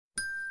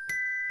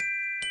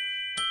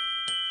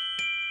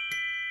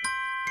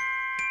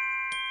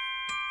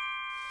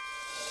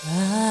I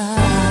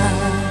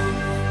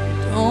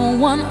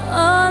don't want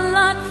a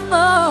lot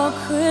for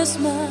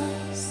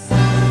Christmas.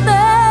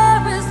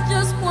 There is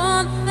just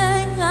one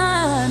thing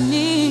I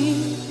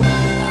need.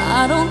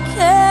 I don't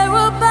care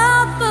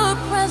about the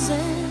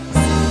presents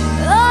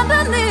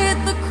underneath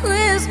the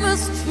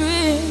Christmas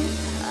tree.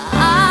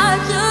 I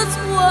just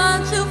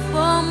want you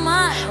for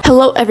my...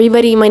 Hello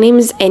everybody, my name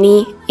is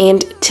Anny,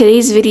 and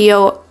today's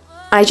video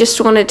I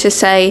just wanted to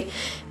say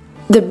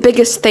the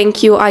biggest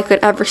thank you I could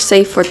ever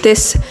say for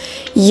this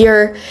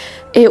year.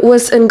 It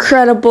was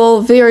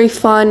incredible, very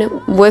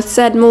fun with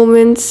sad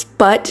moments,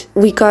 but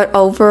we got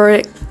over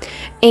it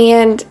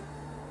and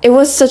it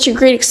was such a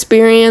great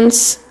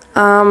experience.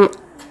 There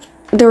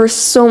were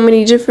so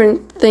many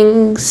different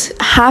things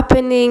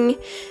happening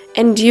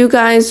and you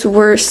guys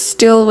were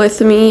still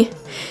with me.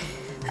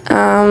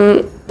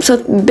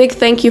 So big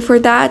thank you for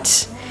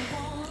that.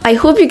 I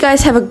hope you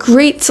guys have a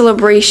great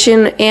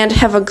celebration and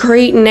have a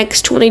great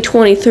next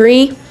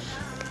 2023.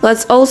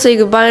 Let's all say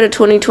goodbye to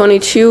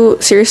 2022.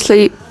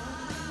 Seriously,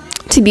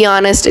 to be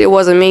honest, it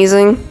was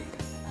amazing.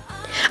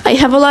 I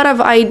have a lot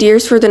of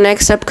ideas for the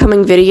next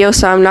upcoming video,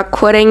 so I'm not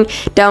quitting.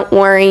 Don't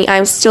worry,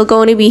 I'm still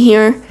going to be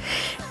here.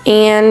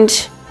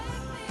 And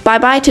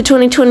bye-bye to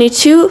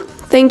 2022.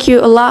 Thank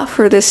you a lot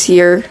for this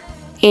year.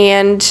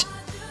 And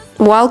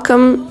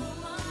welcome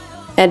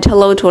and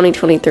hello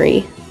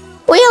 2023.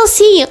 We'll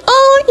see you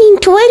all in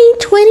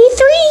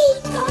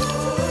 2023.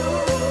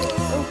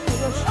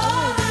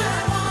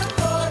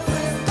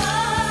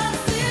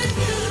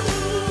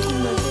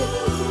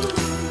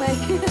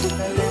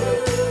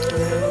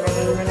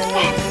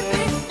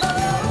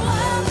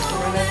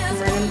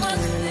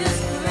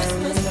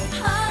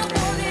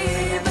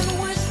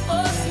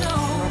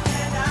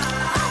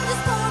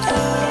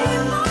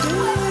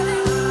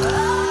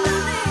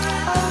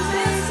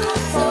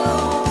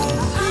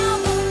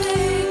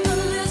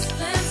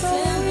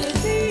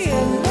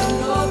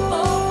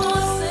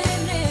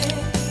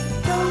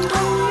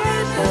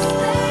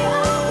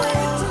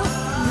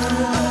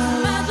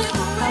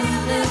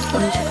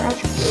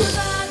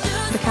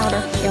 The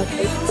counter.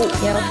 Okay. Oh,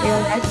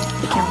 yeah.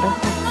 The counter.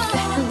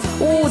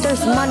 Oh,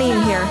 there's money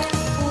in here.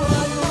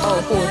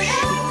 Oh,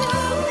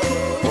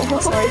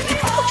 sorry.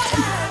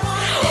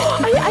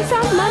 I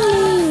found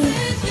money.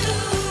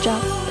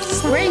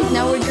 Great,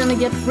 now we're gonna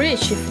get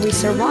rich if we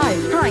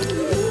survive. Hi.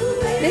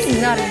 This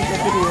is not a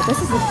video. This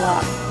is a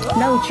vlog.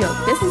 No joke.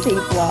 This is a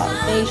vlog.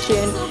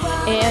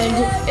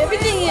 And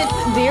everything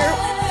there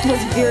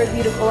was very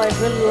beautiful. I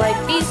really like.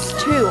 These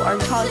two are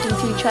talking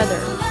to each other.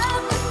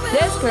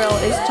 This girl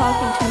is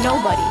talking to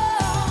nobody.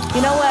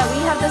 You know what?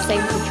 We have the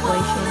same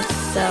situation,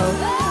 so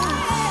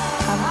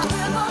I'm just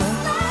equal.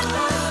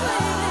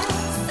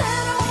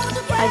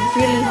 I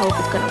really hope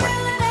it's gonna work.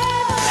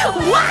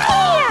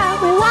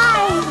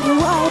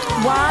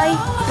 Why?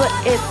 But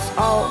it's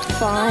all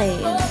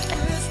fine.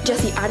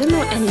 Jesse, I don't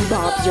know any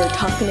bobs you're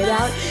talking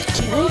about.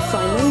 Can I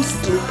finally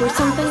sleep or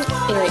something?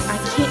 Anyway, I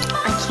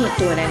can't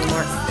do it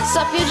anymore.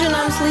 Sup, Pigeon?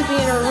 I'm sleeping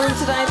in her room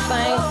tonight.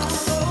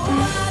 Thanks.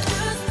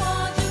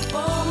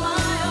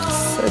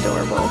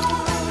 Adorable.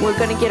 We're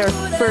gonna get our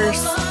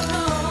first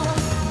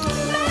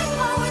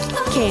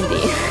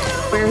candy.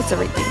 Where is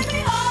everything?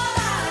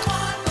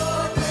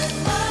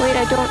 Wait,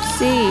 I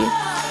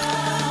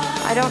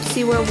don't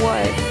see where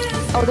what?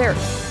 Oh, there.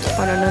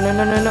 Oh, no.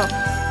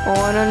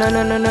 Oh, no.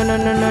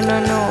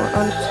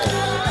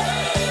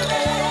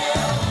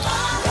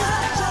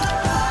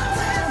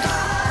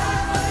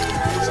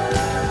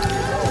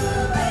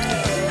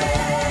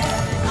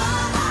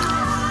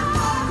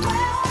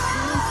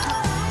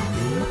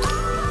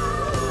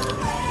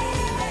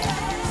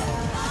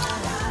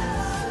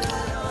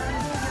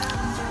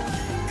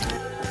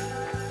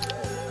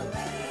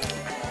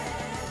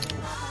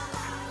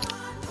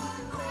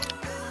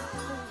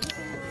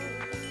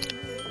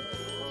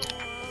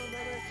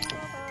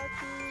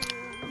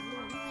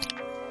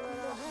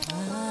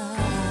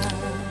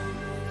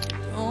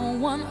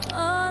 Want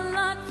a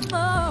lot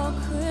for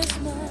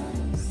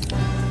Christmas.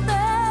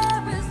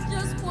 There is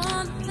just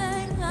one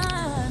thing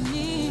I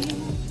need.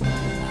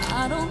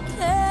 I don't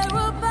care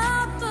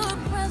about the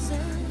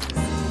presents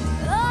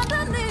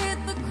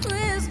underneath the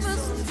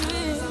Christmas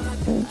tree.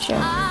 I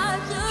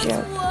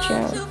just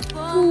want you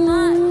for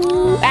my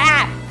own.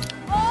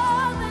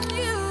 More than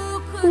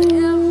you could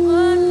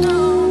ever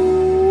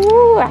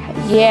know.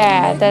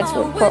 Yeah, that's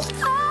what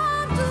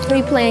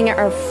we're playing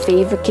our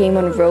favorite game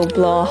on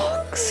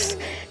Roblox.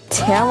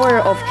 Tower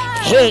of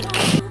Cake.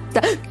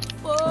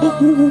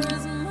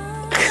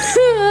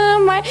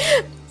 My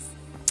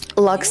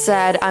luck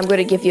said I'm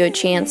gonna give you a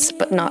chance,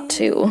 but not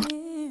two.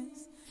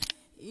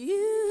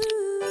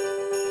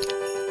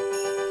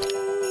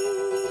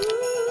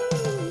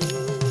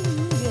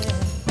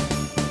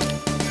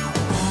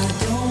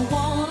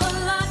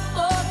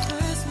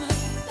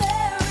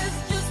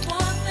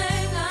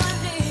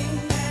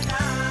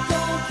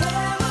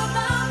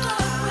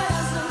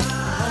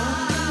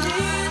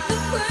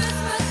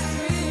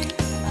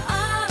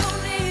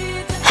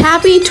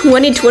 Happy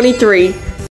 2023.